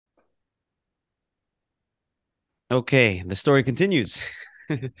Okay, the story continues.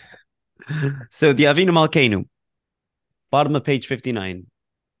 So the Avinu Malkeinu, bottom of page 59,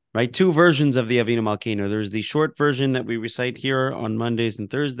 right? Two versions of the Avinu Malkeinu. There's the short version that we recite here on Mondays and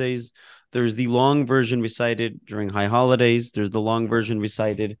Thursdays. There's the long version recited during high holidays. There's the long version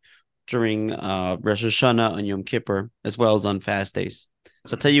recited during Rosh Hashanah and Yom Kippur, as well as on fast days.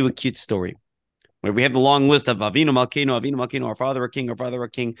 So I'll tell you a cute story where we have the long list of Avinu Malkeinu, our Father, our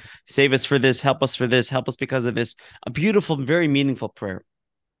King, save us for this, help us because of this. A beautiful, very meaningful prayer.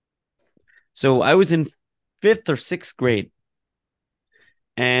 So I was in fifth or sixth grade,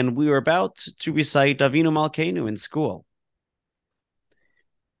 and we were about to recite Avinu Malkeinu in school.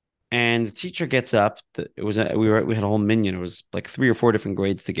 And the teacher gets up. We had a whole minyan. It was like 3 or 4 different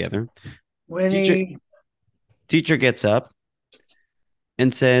grades together. Teacher Winnie. teacher gets up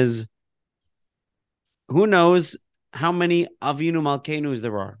and says, "Who knows how many Avinu Malkeinus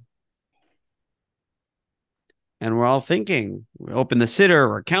there are?" And we're all thinking. We open the Siddur,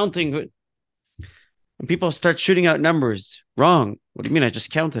 we're counting, and people start shooting out numbers. Wrong. What do you mean? I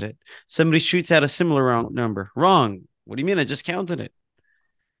just counted it. Somebody shoots out a similar number. Wrong. What do you mean? I just counted it.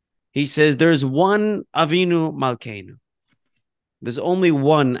 He says there's one Avinu Malkeinu. There's only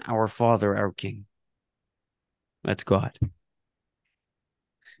one our Father, our King. That's God.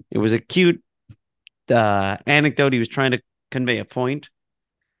 It was a cute anecdote. He was trying to convey a point.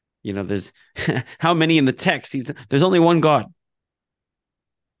 There's how many in the text? There's only one God.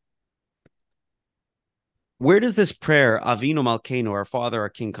 Where does this prayer, Avinu Malkeinu, our Father, our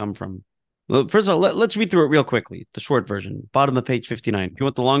King, come from? Well, first of all, let's read through it real quickly. The short version, bottom of page 59. If you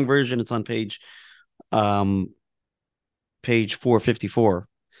want the long version, it's on um, page 454.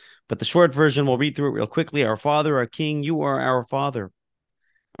 But the short version, we'll read through it real quickly. Our Father, our King, you are our Father.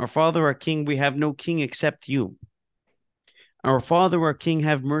 Our Father, our King, we have no king except you. Our Father, our King,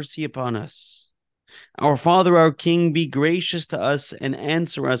 have mercy upon us. Our Father, our King, be gracious to us and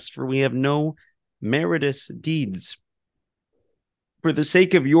answer us, for we have no meritorious deeds. For the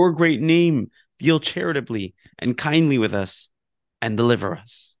sake of your great name, deal charitably and kindly with us and deliver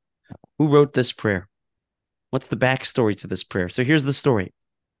us. Who wrote this prayer? What's the backstory to this prayer? So here's the story.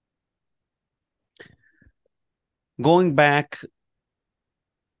 Going back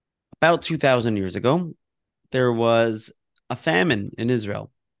about 2,000 years ago, there was a famine in Israel,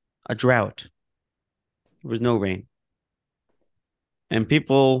 a drought. There was no rain. And it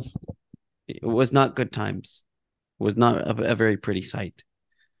was not good times. It was not a very pretty sight.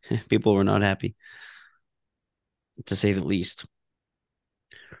 People were not happy, to say the least.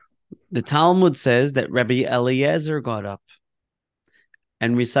 The Talmud says that Rabbi Eliezer got up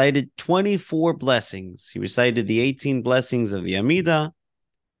and recited 24 blessings. He recited the 18 blessings of the Amidah,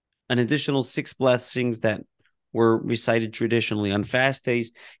 an additional 6 blessings that were recited traditionally on fast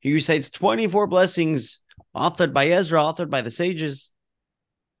days. He recites 24 blessings authored by Ezra, authored by the sages.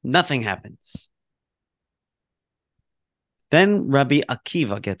 Nothing happens. Then Rabbi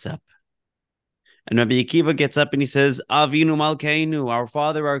Akiva gets up. And Rabbi Akiva gets up and he says, Avinu Malkeinu, our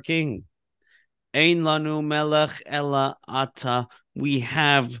Father, our King. Ein lanu melech ela ata. We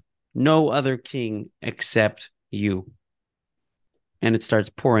have no other king except you. And it starts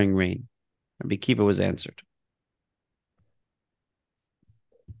pouring rain. Rabbi Akiva was answered.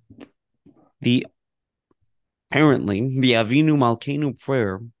 Apparently, the Avinu Malkeinu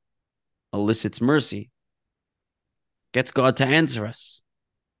prayer elicits mercy, gets God to answer us.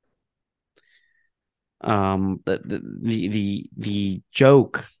 The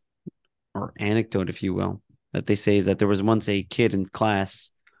joke or anecdote, if you will, that they say is that there was once a kid in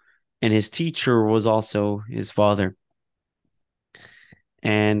class, and his teacher was also his father.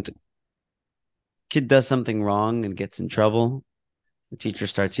 And kid does something wrong and gets in trouble. The teacher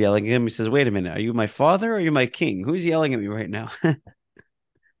starts yelling at him. He says, "Wait a minute, are you my father or are you my king? Who's yelling at me right now?"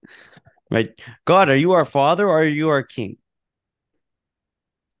 Right? God, are you our father or are you our king?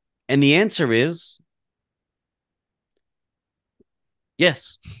 And the answer is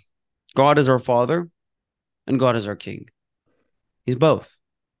yes. God is our father and God is our king. He's both.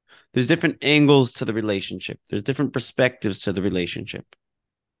 There's different angles to the relationship. There's different perspectives to the relationship.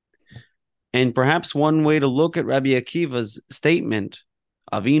 And perhaps one way to look at Rabbi Akiva's statement,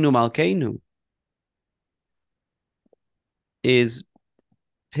 Avinu Malkeinu, is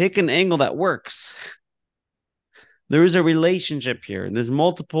pick an angle that works. There is a relationship here, and there's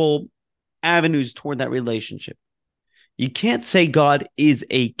multiple avenues toward that relationship. You can't say God is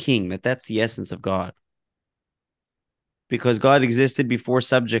a king, that's the essence of God. Because God existed before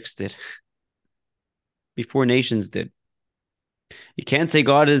subjects did, before nations did. You can't say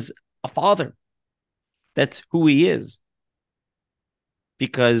God is a father. That's who he is.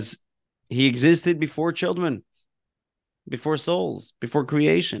 Because he existed before children. before souls, before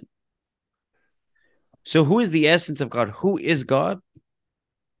creation. So who is the essence of God? Who is God?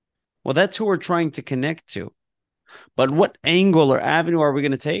 Well, that's who we're trying to connect to. But what angle or avenue are we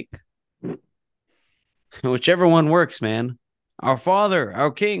going to take? Whichever one works, man. Our Father,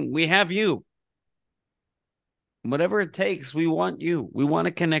 our King, we have you. Whatever it takes, we want you. We want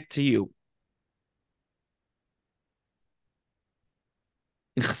to connect to you.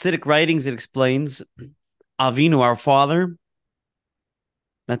 In Hasidic writings, it explains Avinu, our Father.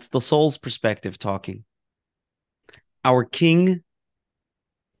 That's the soul's perspective talking. Our King,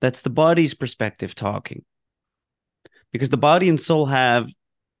 that's the body's perspective talking. Because the body and soul have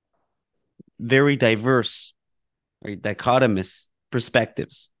very diverse, very dichotomous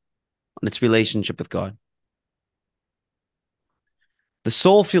perspectives on its relationship with God. The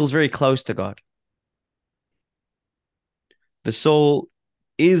soul feels very close to God. The soul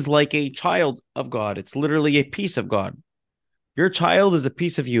is like a child of God. It's literally a piece of God. Your child is a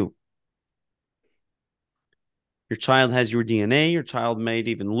piece of you. Your child has your DNA. Your child might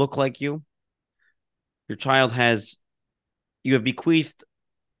even look like you. Your child you have bequeathed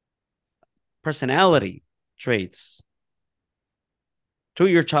personality traits to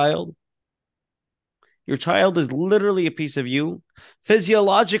your child. Your child is literally a piece of you.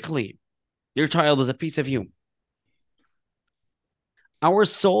 Physiologically, your child is a piece of you. Our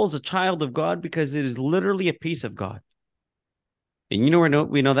soul is a child of God because it is literally a piece of God. And you know where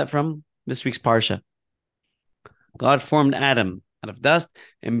we know that from? This week's Parsha. God formed Adam out of dust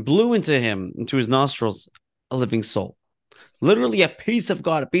and blew into his nostrils, a living soul. Literally a piece of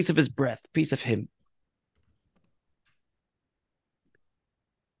God, a piece of his breath, a piece of him.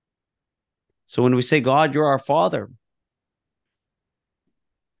 So when we say, God, you're our Father,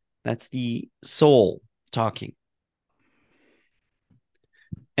 that's the soul talking.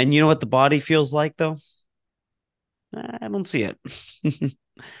 And you know what the body feels like, though? I don't see it.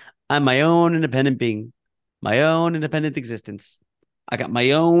 I'm my own independent being, my own independent existence. I got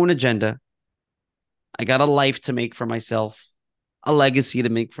my own agenda. I got a life to make for myself, a legacy to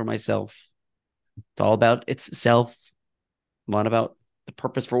make for myself. It's all about itself, not about the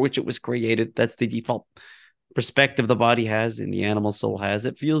purpose for which it was created. That's the default perspective the body has and the animal soul has.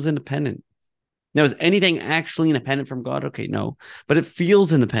 It feels independent. Now, is anything actually independent from God? Okay, no, but it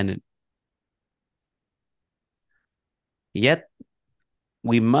feels independent. Yet,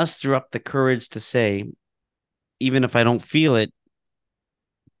 we muster up the courage to say, even if I don't feel it,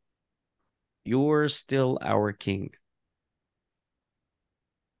 you're still our King.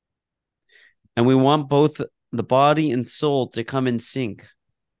 And we want both the body and soul to come in sync,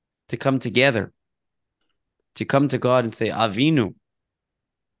 to come together, to come to God and say, Avinu,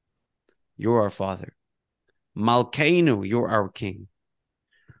 you're our Father. Malkeinu, you're our King.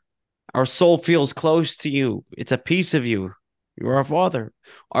 Our soul feels close to you. It's a piece of you. You're our Father.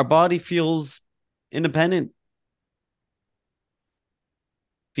 Our body feels independent,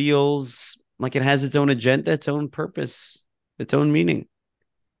 feels like it has its own agenda, its own purpose, its own meaning.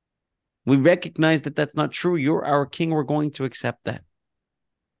 We recognize that that's not true. You're our King. We're going to accept that.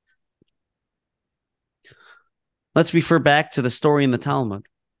 Let's refer back to the story in the Talmud.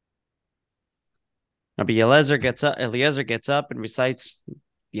 Rabbi Eliezer gets up and recites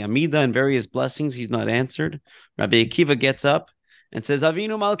the Amida and various blessings. He's not answered. Rabbi Akiva gets up and says,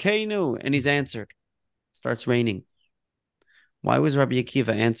 Avinu Malkeinu, and he's answered. It starts raining. Why was Rabbi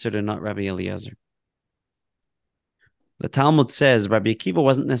Akiva answered and not Rabbi Eliezer? The Talmud says Rabbi Akiva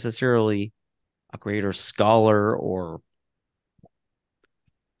wasn't necessarily a greater scholar or,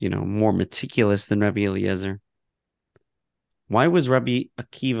 more meticulous than Rabbi Eliezer. Why was Rabbi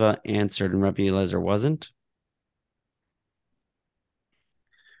Akiva answered and Rabbi Eliezer wasn't?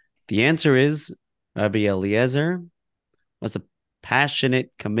 The answer is Rabbi Eliezer was a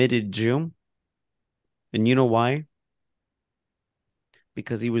passionate, committed Jew. And you know why?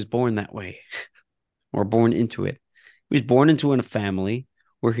 Because he was born that way or born into it. He was born into a family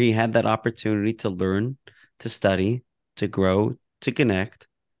where he had that opportunity to learn, to study, to grow, to connect.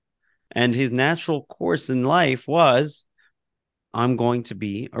 And his natural course in life was, I'm going to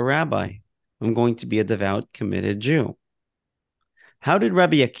be a rabbi. I'm going to be a devout, committed Jew. How did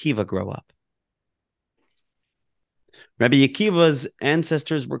Rabbi Akiva grow up? Rabbi Akiva's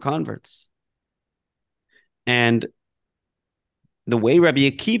ancestors were converts. And the way Rabbi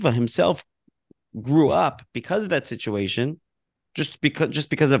Akiva himself grew up because of that situation, just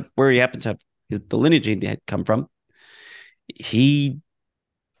because of where he happened to have the lineage he had come from, he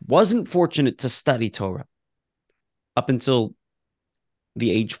wasn't fortunate to study Torah up until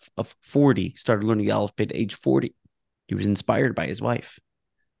the age of 40, started learning the Aleph Bet at age 40. He was inspired by his wife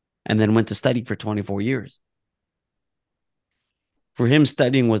and then went to study for 24 years. For him,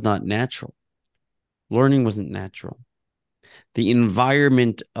 studying was not natural. Learning wasn't natural. The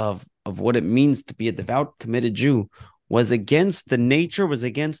environment of what it means to be a devout, committed Jew was against the nature, was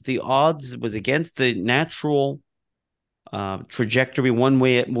against the odds, was against the natural trajectory. One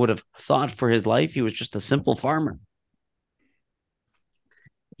way it would have thought for his life. He was just a simple farmer.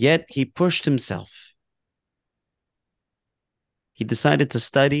 Yet he pushed himself. He decided to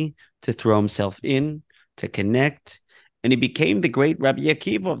study, to throw himself in, to connect, and he became the great Rabbi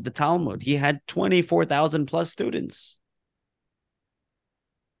Akiva of the Talmud. He had 24,000 plus students.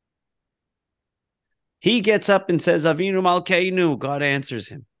 He gets up and says, Avinu Malkeinu. God answers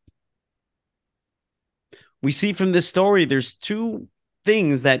him. We see from this story, there's two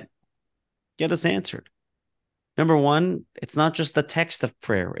things that get us answered. Number one, it's not just the text of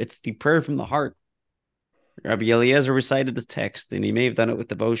prayer, it's the prayer from the heart. Rabbi Eliezer recited the text, and he may have done it with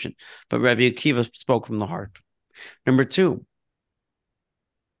devotion, but Rabbi Akiva spoke from the heart. Number two,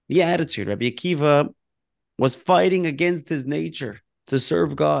 the attitude. Rabbi Akiva was fighting against his nature to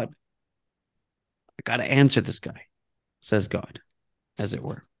serve God. I got to answer this guy, says God, as it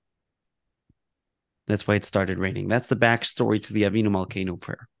were. That's why it started raining. That's the backstory to the Avinu Malkeinu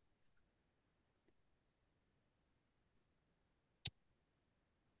prayer.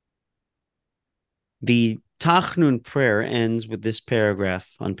 The Tachnun prayer ends with this paragraph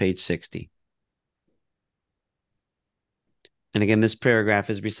on page 60. And again, this paragraph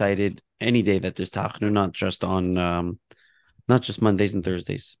is recited any day that there's Tachnun, not just Mondays and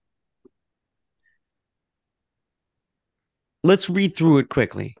Thursdays. Let's read through it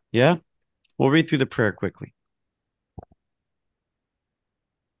quickly. Yeah? We'll read through the prayer quickly.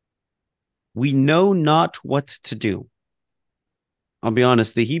 We know not what to do. I'll be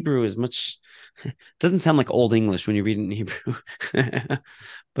honest, the Hebrew is much, it doesn't sound like Old English when you read it in Hebrew.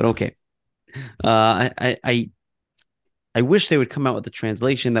 But okay. I wish they would come out with a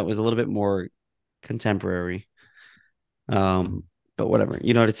translation that was a little bit more contemporary. But whatever.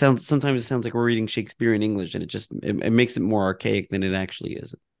 Sometimes it sounds like we're reading Shakespeare in English, and it makes it more archaic than it actually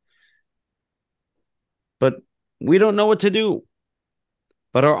is. But we don't know what to do.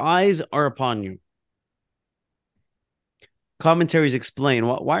 But our eyes are upon you. Commentaries explain,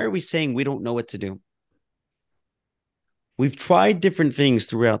 why are we saying we don't know what to do? We've tried different things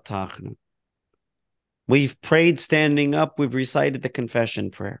throughout Tachnun. We've prayed standing up. We've recited the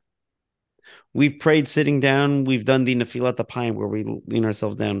confession prayer. We've prayed sitting down. We've done the Nefilat Apayim, where we lean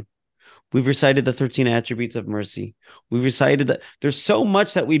ourselves down. We've recited the 13 attributes of mercy. We've recited that. There's so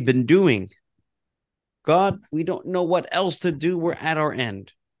much that we've been doing. God, we don't know what else to do. We're at our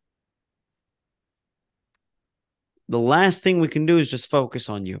end. The last thing we can do is just focus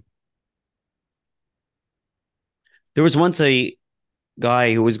on you. There was once a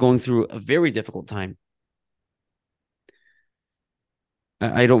guy who was going through a very difficult time.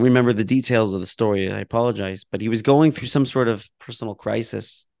 I don't remember the details of the story. I apologize, but he was going through some sort of personal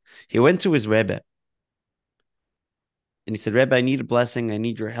crisis. He went to his Rebbe and he said, Rebbe, I need a blessing. I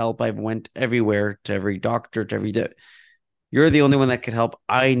need your help. I went everywhere, to every doctor, to every... You're the only one that could help.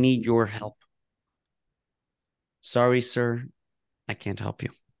 I need your help. Sorry, sir. I can't help you.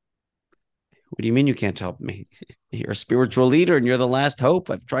 What do you mean you can't help me? You're a spiritual leader and you're the last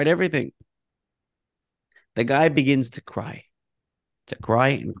hope. I've tried everything. The guy begins to cry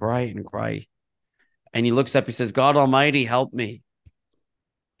and cry and cry. And he looks up, he says, God Almighty, help me.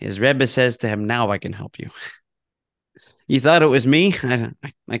 His Rebbe says to him, now I can help you. You thought it was me?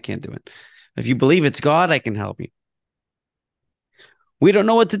 I can't do it. If you believe it's God, I can help you. We don't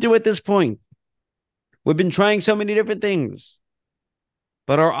know what to do at this point. We've been trying so many different things.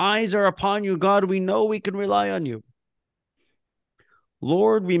 But our eyes are upon you, God. We know we can rely on you.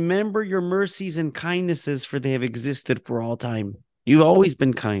 Lord, remember your mercies and kindnesses, for they have existed for all time. You've always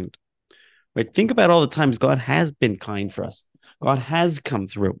been kind. Right? Think about all the times God has been kind for us. God has come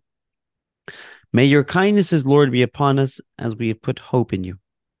through. May your kindnesses, Lord, be upon us as we have put hope in you.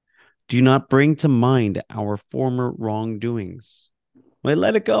 Do not bring to mind our former wrongdoings. Wait,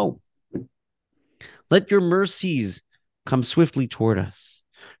 let it go. Let your mercies come swiftly toward us,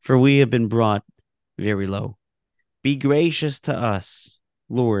 for we have been brought very low. Be gracious to us,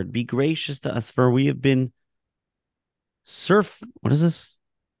 Lord. Be gracious to us, for we have been what is this?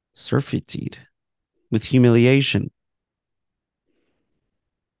 Surfeited with humiliation.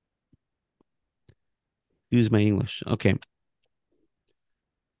 Use my English. Okay.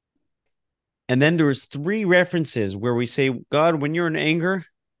 And then there's 3 references where we say, God, when you're in anger,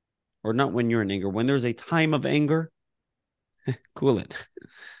 or not when you're in anger, when there's a time of anger, cool it.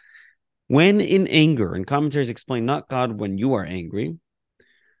 When in anger, and commentaries explain, not God when you are angry,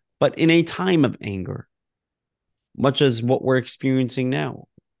 but in a time of anger. much as what we're experiencing now,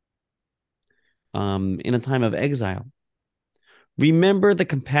 in a time of exile. Remember the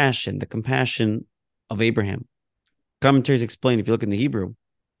compassion of Abraham. Commentaries explain, if you look in the Hebrew,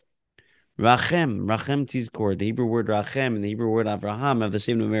 Rachem tizkor, the Hebrew word Rachem and the Hebrew word Avraham have the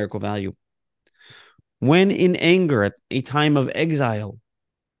same numerical value. When in anger at a time of exile,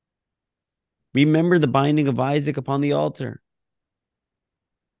 remember the binding of Isaac upon the altar.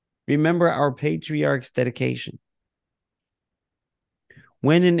 Remember our patriarch's dedication.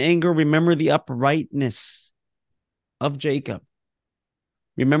 When in anger, remember the uprightness of Jacob.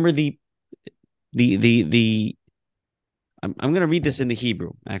 Remember the I'm going to read this in the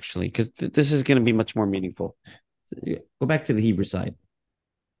Hebrew, actually, because this is going to be much more meaningful. Go back to the Hebrew side.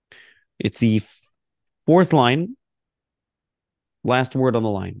 It's the fourth line, last word on the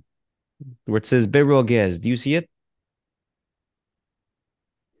line, where it says berogez. Do you see it?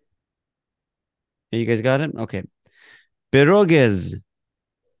 You guys got it? Okay. Berogez,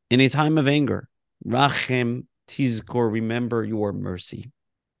 in a time of anger. Rachem tizkor, remember your mercy,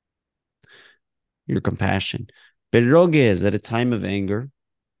 your compassion. Berogez, at a time of anger.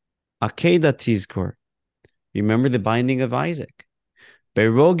 Akeda tizkor, remember the binding of Isaac.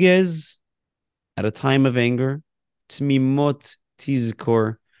 Berogez, at a time of anger. Tmimot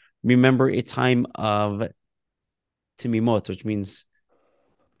tizkor, remember a time of tmimot, which means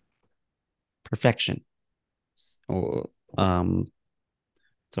perfection. Or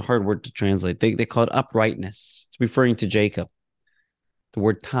it's a hard word to translate. They call it uprightness. It's referring to Jacob. The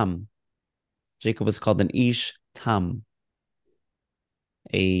word tam. Jacob was called an ish tam,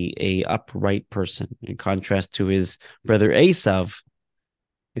 a upright person, in contrast to his brother Esav,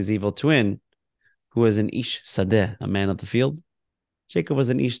 his evil twin, who was an ish sadeh, a man of the field. Jacob was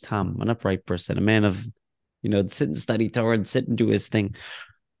an ish tam, an upright person, a man of, sit and study Torah and sit and do his thing.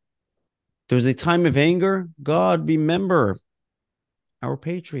 There was a time of anger. God, remember our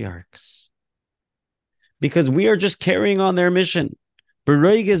patriarchs, because we are just carrying on their mission.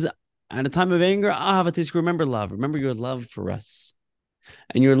 Is at a time of anger, remember love. Remember your love for us.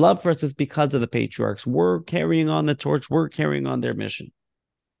 And your love for us is because of the patriarchs. We're carrying on the torch. We're carrying on their mission.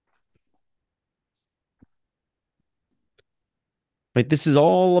 Right? This is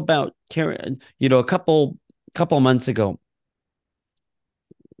all about carrying. A couple months ago,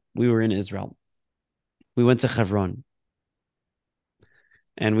 we were in Israel. We went to Hebron.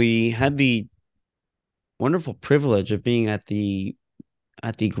 And we had the wonderful privilege of being at the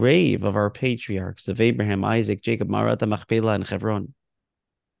grave of our patriarchs, of Abraham, Isaac, Jacob, Marata, Machpelah, and Hebron.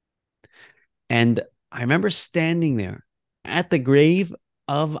 And I remember standing there at the grave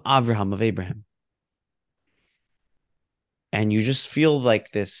of Abraham. And you just feel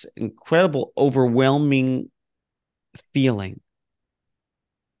like this incredible, overwhelming feeling.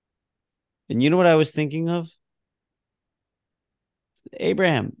 And you know what I was thinking of?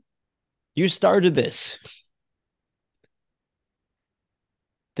 Abraham, you started this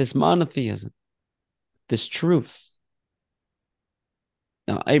monotheism, this truth.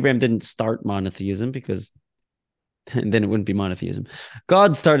 Now, Abraham didn't start monotheism, because then it wouldn't be monotheism.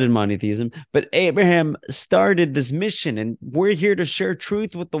 God started monotheism, but Abraham started this mission, and we're here to share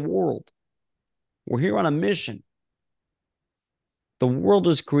truth with the world. We're here on a mission. The world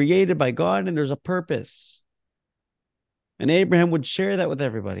was created by God, and there's a purpose. And Abraham would share that with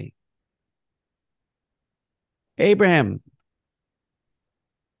everybody. Abraham,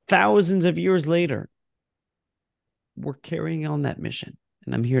 thousands of years later, we're carrying on that mission,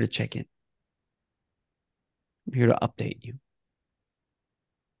 and I'm here to check in. I'm here to update you.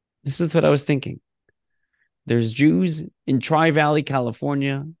 This is what I was thinking. There's Jews in Tri-Valley,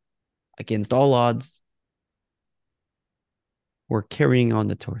 California, against all odds. We're carrying on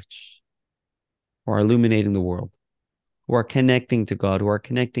the torch. We're illuminating the world. Who are connecting to God, who are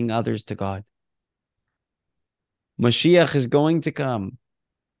connecting others to God. Mashiach is going to come.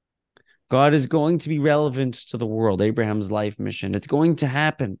 God is going to be relevant to the world. Abraham's life mission. It's going to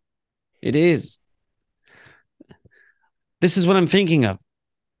happen. It is. This is what I'm thinking of.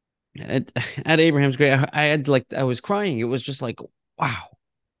 At Abraham's grave, I was crying. It was just like, wow.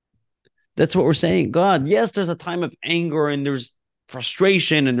 That's what we're saying. God, yes, there's a time of anger, and there's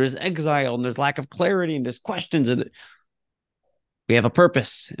frustration, and there's exile, and there's lack of clarity, and there's questions, and we have a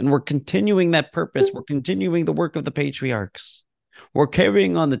purpose, and we're continuing that purpose. We're continuing the work of the patriarchs. We're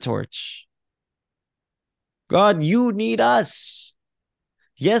carrying on the torch. God, you need us.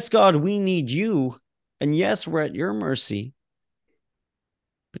 Yes, God, we need you. And yes, we're at your mercy.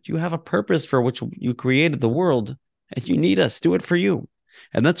 But you have a purpose for which you created the world, and you need us. Do it for you.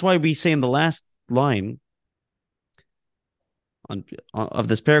 And that's why we say in the last line of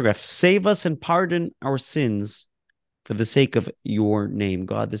this paragraph, save us and pardon our sins for the sake of your name.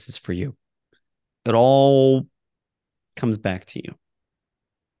 God, this is for you. It all comes back to you.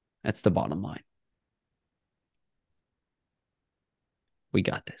 That's the bottom line. We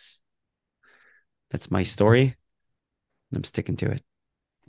got this. That's my story, and I'm sticking to it.